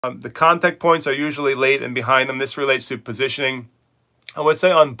The contact points are usually late and behind them. This relates to positioning. I would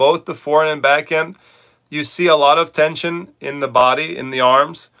say on both the forehand and backhand, you see a lot of tension in the body, in the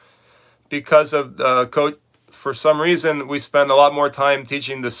arms, because of coach. For some reason, we spend a lot more time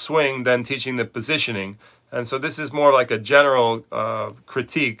teaching the swing than teaching the positioning. And so this is more like a general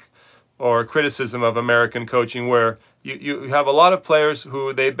critique or criticism of American coaching, where you have a lot of players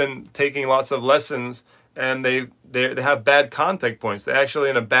who they've been taking lots of lessons and they have bad contact points. They're actually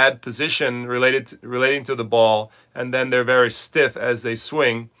in a bad position relating to the ball, and then they're very stiff as they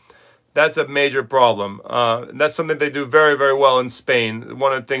swing. That's a major problem. That's something they do very, very well in Spain.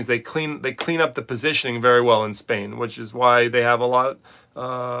 One of the things they clean up the positioning very well in Spain, which is why they have a lot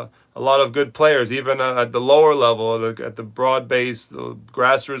of good players, even at the lower level, at the broad base, the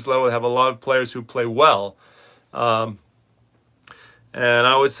grassroots level. They have a lot of players who play well. And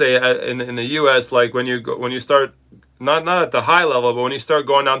I would say in the U.S., like when you start not at the high level, but when you start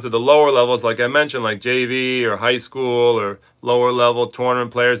going down to the lower levels, like I mentioned, like JV or high school or lower level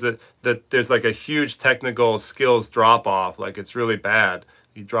tournament players, that there's like a huge technical skills drop off. Like it's really bad.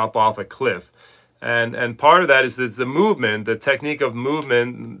 You drop off a cliff. And part of that is it's the movement, the technique of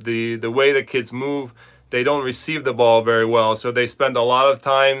movement, the way the kids move. They don't receive the ball very well, so they spend a lot of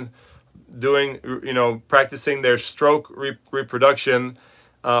time doing, practicing their stroke reproduction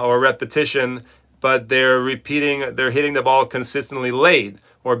or repetition, but they're hitting the ball consistently late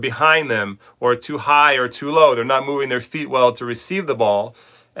or behind them or too high or too low. They're not moving their feet well to receive the ball.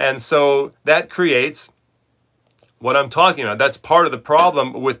 And so that creates what I'm talking about. That's part of the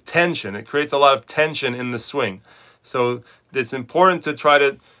problem with tension. It creates a lot of tension in the swing. So it's important to try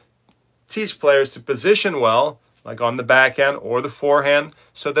to teach players to position well, like on the backhand or the forehand,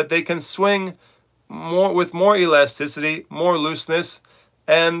 so that they can swing with more elasticity, more looseness,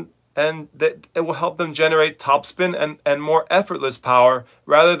 and that it will help them generate topspin and more effortless power,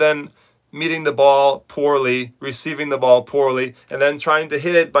 rather than meeting the ball poorly, receiving the ball poorly, and then trying to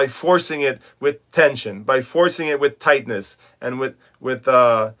hit it by forcing it with tension, by forcing it with tightness, and the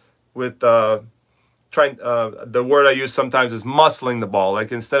word I use sometimes is muscling the ball.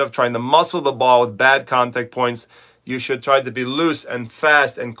 Like instead of trying to muscle the ball with bad contact points, you should try to be loose and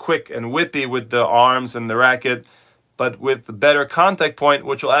fast and quick and whippy with the arms and the racket, but with the better contact point,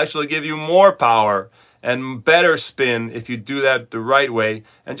 which will actually give you more power and better spin if you do that the right way.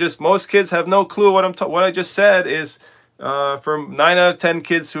 And just most kids have no clue what I just said is, for 9 out of 10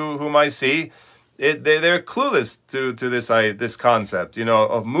 kids whom I see, they're clueless to this concept,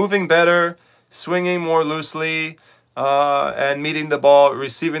 of moving better, swinging more loosely, and meeting the ball,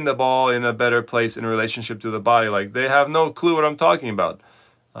 receiving the ball in a better place in relationship to the body. Like they have no clue what I'm talking about.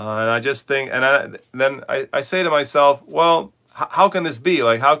 And I just think, and then I say to myself, well, how can this be?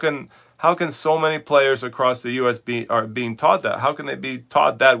 Like how can so many players across the U.S. are being taught that? How can they be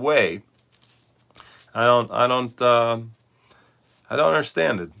taught that way? I don't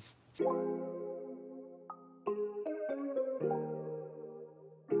understand it.